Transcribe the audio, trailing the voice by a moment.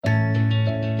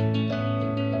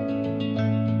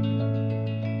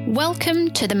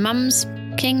Welcome to the Mums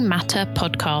King Matter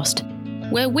podcast,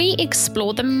 where we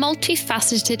explore the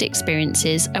multifaceted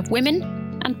experiences of women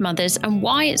and mothers and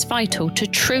why it's vital to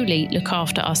truly look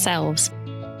after ourselves.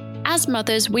 As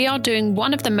mothers, we are doing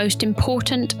one of the most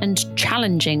important and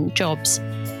challenging jobs,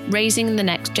 raising the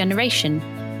next generation.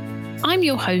 I'm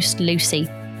your host, Lucy.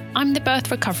 I'm the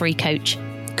birth recovery coach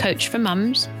for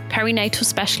mums, perinatal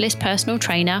specialist personal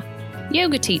trainer,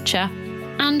 yoga teacher,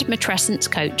 and matrescence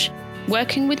coach,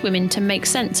 working with women to make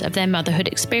sense of their motherhood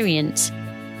experience.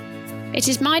 It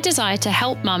is my desire to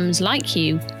help mums like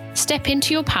you step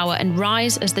into your power and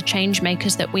rise as the change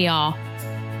makers that we are.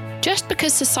 Just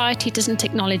because society doesn't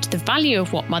acknowledge the value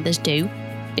of what mothers do,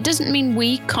 it doesn't mean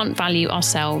we can't value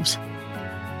ourselves.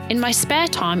 In my spare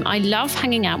time, I love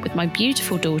hanging out with my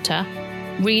beautiful daughter,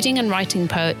 reading and writing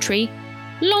poetry,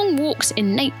 long walks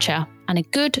in nature, and a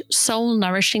good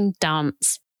soul-nourishing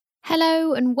dance.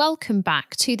 Hello and welcome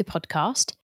back to the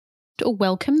podcast, or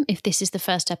welcome if this is the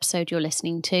first episode you're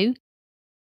listening to.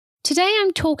 Today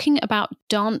I'm talking about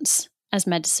dance as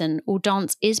medicine, or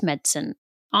dance is medicine.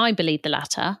 I believe the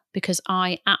latter because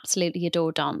I absolutely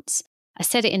adore dance. I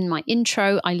said it in my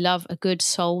intro, I love a good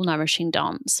soul-nourishing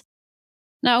dance.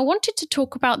 Now I wanted to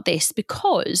talk about this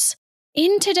because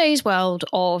in today's world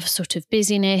of sort of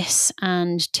busyness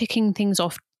and ticking things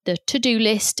off the to-do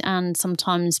list, and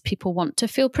sometimes people want to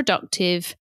feel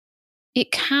productive,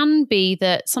 it can be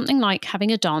that something like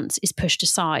having a dance is pushed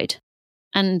aside.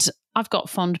 And I've got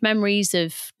fond memories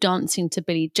of dancing to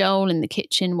Billy Joel in the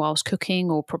kitchen whilst cooking,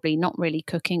 or probably not really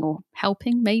cooking, or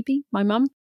helping maybe my mum,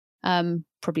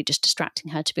 probably just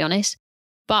distracting her to be honest.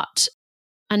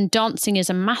 And dancing is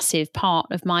a massive part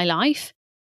of my life.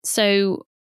 So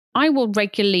I will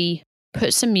regularly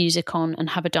put some music on and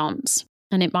have a dance.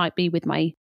 And it might be with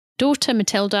my daughter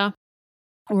Matilda,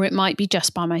 or it might be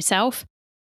just by myself.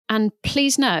 And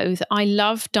please know that I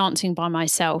love dancing by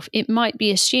myself. It might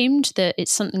be assumed that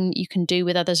it's something you can do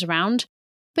with others around.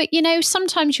 But,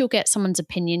 sometimes you'll get someone's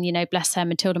opinion, bless her,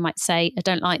 Matilda might say, I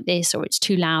don't like this, or it's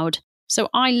too loud. So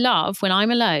I love when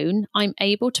I'm alone, I'm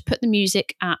able to put the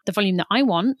music at the volume that I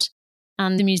want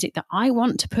and the music that I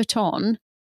want to put on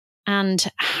and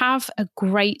have a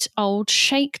great old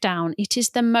shakedown. It is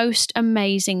the most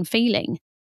amazing feeling.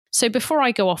 So before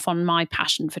I go off on my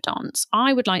passion for dance,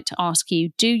 I would like to ask you,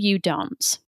 do you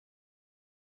dance?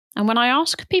 And when I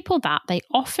ask people that, they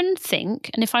often think,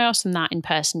 and if I ask them that in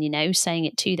person, saying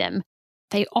it to them,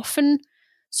 they often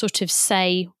sort of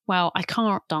say, well, I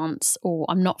can't dance, or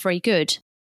I'm not very good.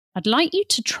 I'd like you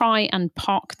to try and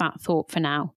park that thought for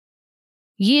now.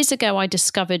 Years ago, I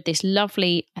discovered this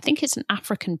lovely, I think it's an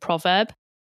African proverb,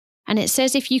 and it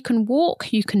says, if you can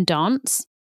walk, you can dance,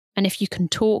 and if you can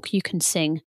talk, you can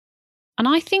sing. And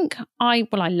I think I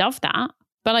love that,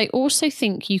 but I also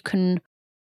think you can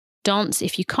dance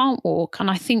if you can't walk, and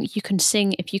I think you can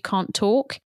sing if you can't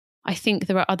talk. I think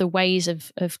there are other ways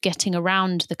of getting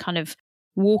around the kind of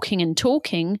walking and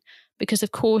talking, because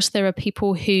of course there are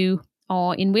people who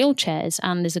are in wheelchairs,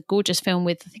 and there's a gorgeous film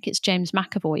with, I think it's James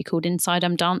McAvoy, called Inside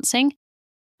I'm Dancing.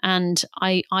 And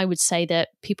I would say that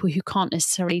people who can't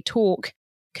necessarily talk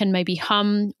can maybe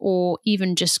hum or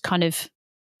even just kind of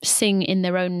sing in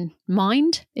their own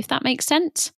mind, if that makes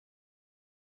sense.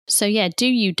 So yeah, do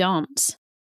you dance?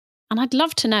 And I'd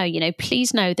love to know,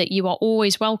 please know that you are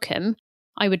always welcome.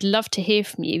 I would love to hear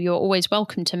from you. You're always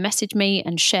welcome to message me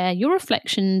and share your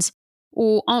reflections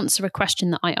or answer a question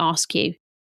that I ask you.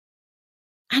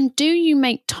 And do you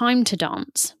make time to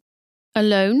dance?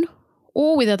 Alone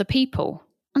or with other people?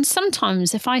 And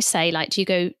sometimes if I say,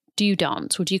 do you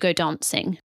dance, or do you go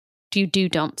dancing? Do you do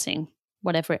dancing?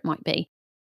 Whatever it might be.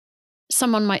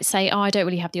 Someone might say, I don't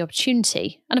really have the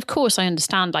opportunity. And of course, I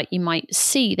understand, you might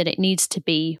see that it needs to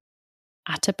be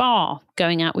at a bar,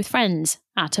 going out with friends,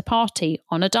 at a party,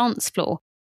 on a dance floor.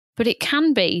 But it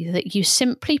can be that you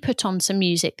simply put on some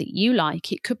music that you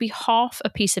like. It could be half a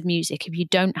piece of music if you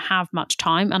don't have much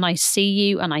time. And I see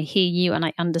you and I hear you and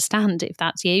I understand if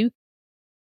that's you.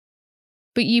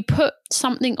 But you put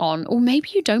something on, or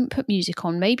maybe you don't put music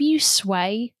on. Maybe you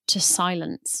sway to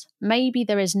silence. Maybe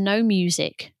there is no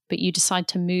music, but you decide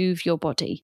to move your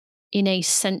body in a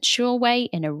sensual way,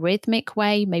 in a rhythmic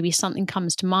way. Maybe something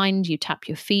comes to mind. You tap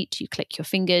your feet, you click your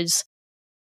fingers.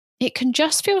 It can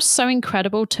just feel so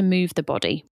incredible to move the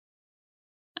body.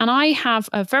 And I have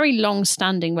a very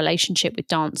long-standing relationship with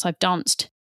dance. I've danced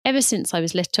ever since I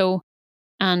was little,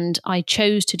 and I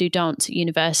chose to do dance at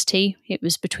university. It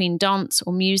was between dance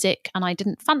or music, and I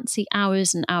didn't fancy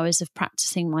hours and hours of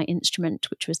practicing my instrument,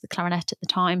 which was the clarinet at the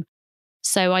time.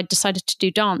 So I decided to do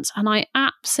dance, and I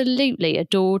absolutely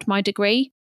adored my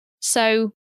degree.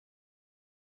 So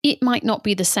it might not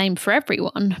be the same for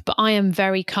everyone, but I am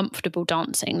very comfortable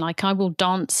dancing. Like I will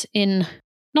dance in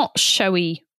not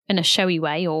showy, in a showy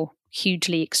way or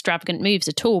hugely extravagant moves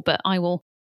at all, but I will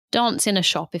dance in a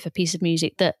shop if a piece of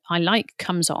music that I like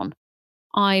comes on.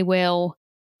 I will,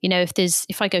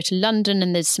 if I go to London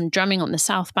and there's some drumming on the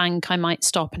South Bank, I might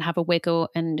stop and have a wiggle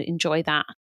and enjoy that.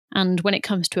 And when it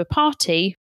comes to a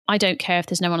party, I don't care if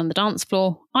there's no one on the dance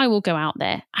floor, I will go out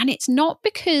there. And it's not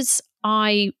because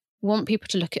I want people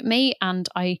to look at me and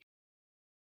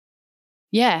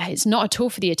it's not at all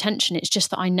for the attention. It's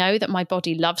just that I know that my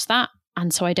body loves that.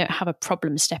 And so I don't have a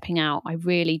problem stepping out. I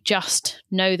really just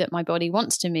know that my body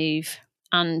wants to move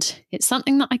and it's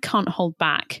something that I can't hold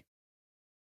back.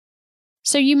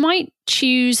 So you might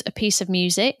choose a piece of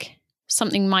music.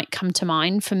 Something might come to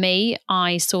mind. For me,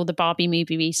 I saw the Barbie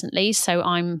movie recently, so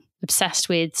I'm obsessed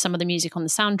with some of the music on the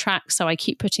soundtrack. So I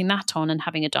keep putting that on and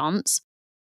having a dance.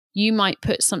 You might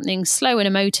put something slow and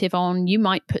emotive on. You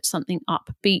might put something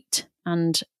upbeat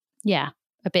and,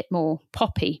 a bit more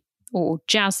poppy or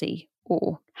jazzy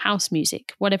or house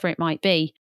music, whatever it might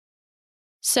be.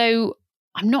 So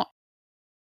I'm not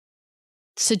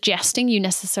suggesting you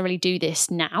necessarily do this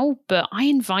now, but I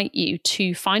invite you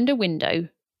to find a window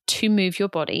to move your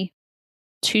body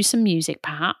to some music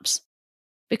perhaps,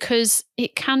 because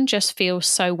it can just feel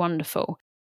so wonderful.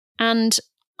 And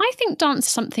I think dance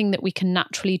is something that we can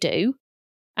naturally do.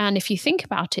 And if you think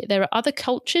about it, there are other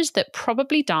cultures that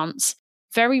probably dance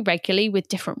very regularly with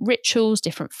different rituals,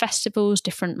 different festivals,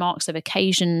 different marks of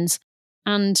occasions.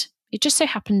 And it just so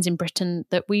happens in Britain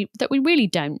that we really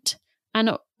don't.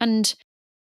 And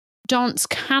dance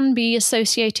can be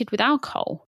associated with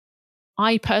alcohol.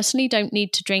 I personally don't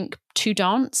need to drink to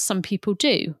dance. Some people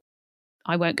do.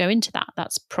 I won't go into that.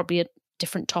 That's probably a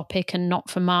different topic and not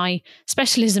for my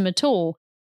specialism at all.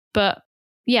 But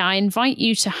I invite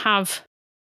you to have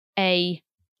a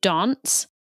dance.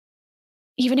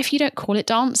 Even if you don't call it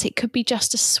dance, it could be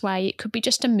just a sway, it could be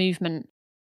just a movement,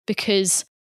 because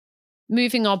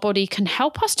moving our body can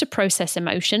help us to process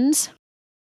emotions.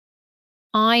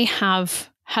 I have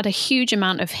had a huge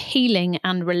amount of healing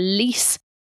and release.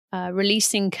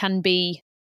 Releasing can be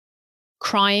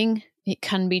crying, it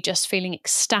can be just feeling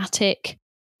ecstatic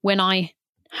when I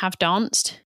have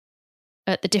danced.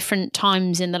 At the different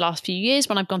times in the last few years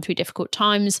when I've gone through difficult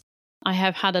times, I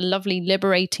have had a lovely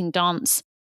liberating dance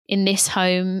in this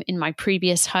home, in my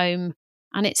previous home,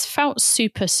 and it's felt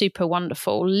super, super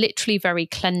wonderful, literally very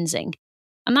cleansing.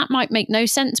 And that might make no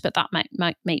sense, but that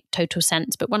might make total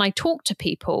sense. But when I talk to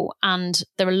people, and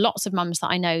there are lots of mums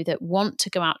that I know that want to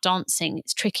go out dancing,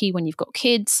 it's tricky when you've got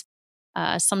kids.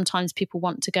 Sometimes people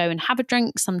want to go and have a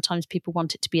drink. Sometimes people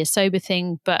want it to be a sober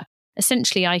thing. But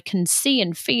essentially, I can see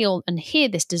and feel and hear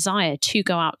this desire to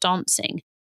go out dancing.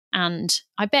 And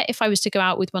I bet if I was to go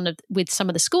out with some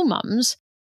of the school mums,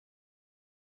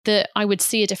 that I would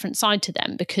see a different side to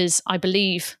them, because I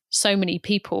believe so many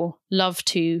people love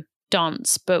to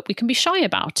dance, but we can be shy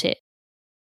about it.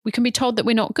 We can be told that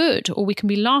we're not good, or we can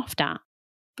be laughed at.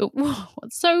 But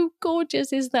what's so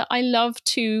gorgeous is that I love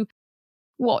to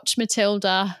watch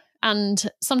Matilda, and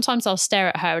sometimes I'll stare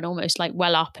at her and almost like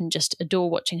well up and just adore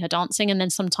watching her dancing. And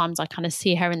then sometimes I kind of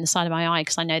see her in the side of my eye,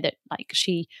 because I know that like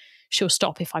she'll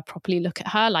stop if I properly look at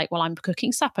her. Like while I'm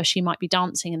cooking supper, she might be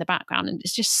dancing in the background, and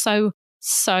it's just so,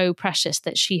 so precious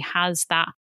that she has that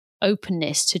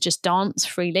openness to just dance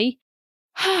freely.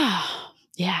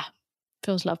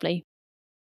 Feels lovely.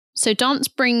 So dance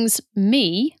brings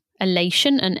me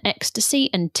elation and ecstasy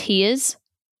and tears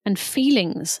and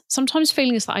feelings, sometimes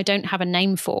feelings that I don't have a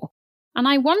name for. And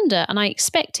I wonder, and I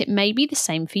expect it may be the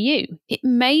same for you. It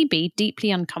may be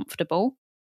deeply uncomfortable.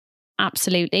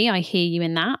 Absolutely, I hear you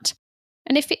in that.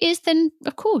 And if it is, then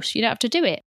of course you don't have to do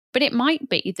it. But it might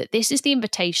be that this is the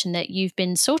invitation that you've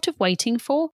been sort of waiting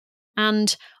for.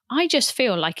 And I just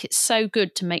feel like it's so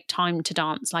good to make time to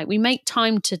dance. Like we make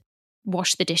time to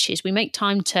wash the dishes. We make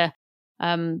time to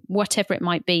whatever it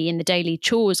might be in the daily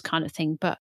chores kind of thing.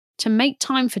 But to make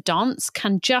time for dance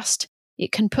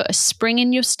it can put a spring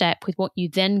in your step with what you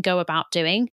then go about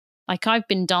doing. Like I've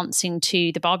been dancing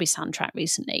to the Barbie soundtrack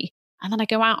recently. And then I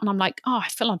go out and I'm like, I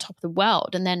feel on top of the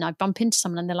world. And then I bump into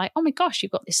someone and they're like, oh my gosh,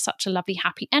 you've got this such a lovely,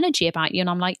 happy energy about you. And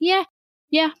I'm like, yeah,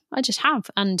 I just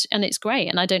have. And it's great.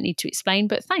 And I don't need to explain,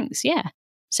 but thanks. Yeah.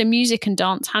 So music and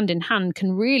dance hand in hand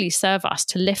can really serve us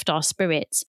to lift our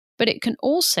spirits, but it can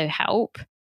also help.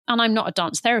 And I'm not a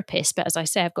dance therapist, but as I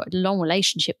say, I've got a long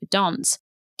relationship with dance.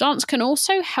 Dance can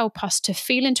also help us to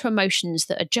feel into emotions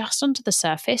that are just under the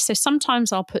surface. So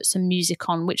sometimes I'll put some music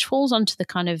on, which falls onto the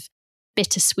kind of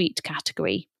bittersweet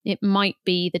category. It might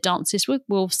be the Dances with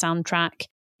Wolves soundtrack.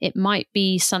 It might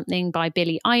be something by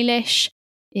Billie Eilish.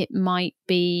 It might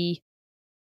be,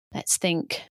 let's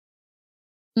think,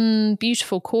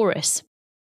 Beautiful Chorus,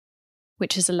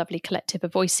 which is a lovely collective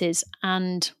of voices.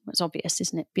 And it's obvious,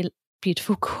 isn't it?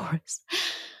 Beautiful Chorus.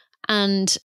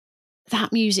 And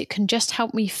that music can just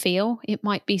help me feel. It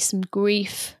might be some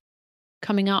grief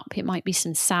coming up. It might be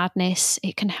some sadness.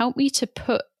 It can help me to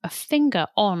put a finger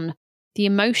on the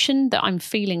emotion that I'm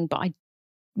feeling, but I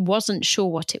wasn't sure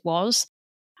what it was.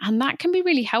 And that can be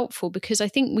really helpful, because I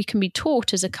think we can be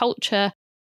taught as a culture,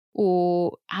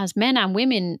 or as men and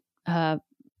women,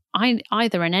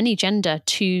 either in any gender,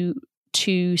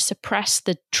 to suppress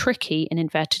the tricky, in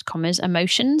inverted commas,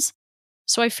 emotions.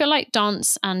 So I feel like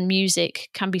dance and music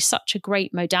can be such a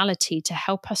great modality to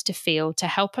help us to feel, to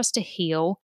help us to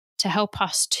heal, to help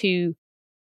us to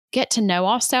get to know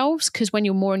ourselves. Because when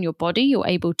you're more in your body, you're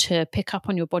able to pick up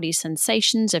on your body's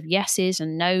sensations of yeses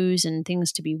and nos and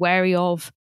things to be wary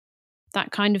of,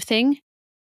 that kind of thing.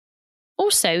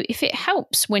 Also, if it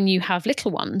helps when you have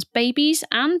little ones, babies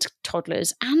and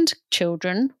toddlers and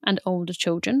children, and older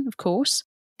children, of course,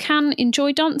 can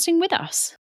enjoy dancing with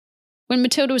us. When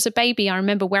Matilda was a baby, I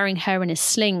remember wearing her in a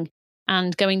sling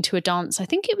and going to a dance. I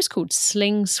think it was called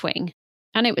Sling Swing.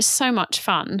 And it was so much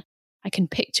fun. I can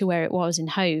picture where it was in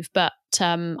Hove. But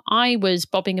I was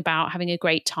bobbing about, having a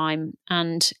great time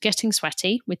and getting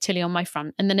sweaty with Tilly on my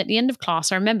front. And then at the end of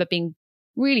class, I remember being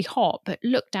really hot, but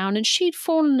looked down and she'd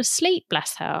fallen asleep,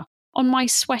 bless her, on my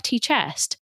sweaty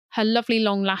chest. Her lovely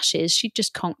long lashes, she'd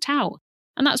just conked out.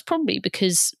 And that's probably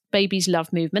because babies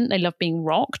love movement. They love being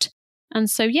rocked. And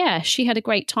so, yeah, she had a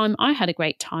great time. I had a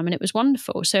great time, and it was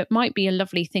wonderful. So it might be a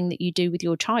lovely thing that you do with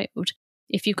your child.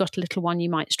 If you've got a little one, you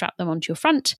might strap them onto your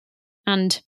front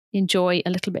and enjoy a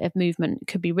little bit of movement. It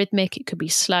could be rhythmic, it could be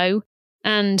slow.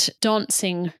 And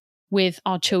dancing with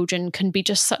our children can be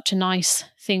just such a nice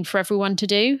thing for everyone to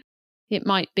do. It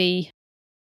might be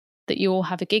that you all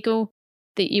have a giggle,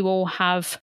 that you all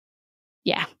have,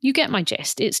 yeah, you get my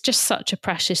gist. It's just such a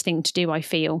precious thing to do, I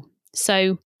feel.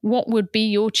 So what would be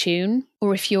your tune?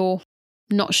 Or if you're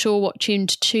not sure what tune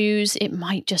to choose, it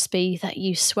might just be that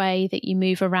you sway, that you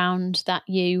move around, that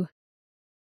you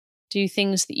do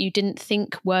things that you didn't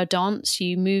think were dance.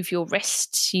 You move your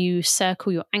wrists, you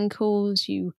circle your ankles,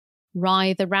 you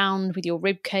writhe around with your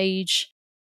rib cage,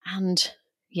 and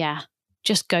yeah,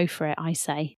 just go for it, I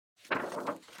say.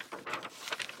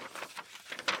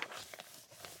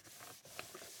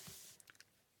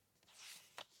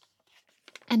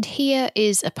 And here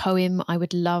is a poem I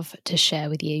would love to share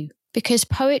with you, because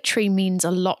poetry means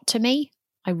a lot to me.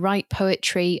 I write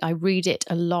poetry, I read it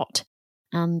a lot,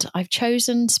 and I've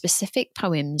chosen specific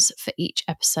poems for each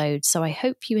episode, so I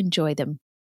hope you enjoy them.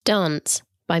 Dance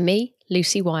by me,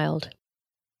 Lucy Wilde.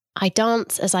 I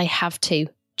dance as I have to,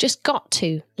 just got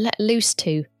to, let loose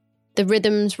to. The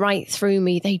rhythms right through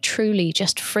me, they truly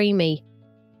just free me.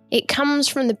 It comes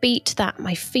from the beat that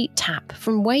my feet tap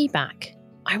from way back.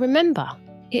 I remember,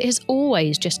 it has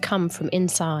always just come from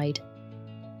inside.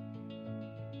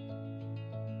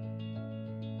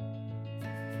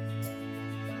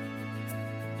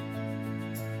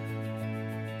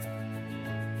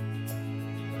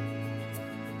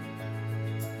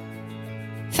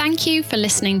 Thank you for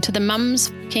listening to the Mums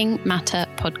F***ing Matter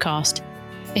podcast.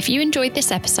 If you enjoyed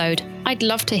this episode, I'd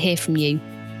love to hear from you.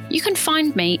 You can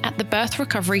find me at The Birth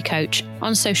Recovery Coach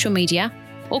on social media,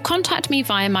 or contact me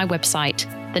via my website.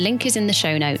 The link is in the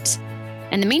show notes.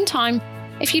 In the meantime,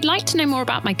 if you'd like to know more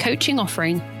about my coaching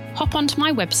offering, hop onto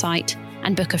my website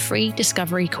and book a free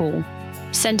discovery call.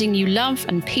 Sending you love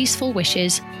and peaceful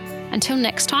wishes. Until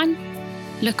next time,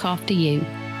 look after you.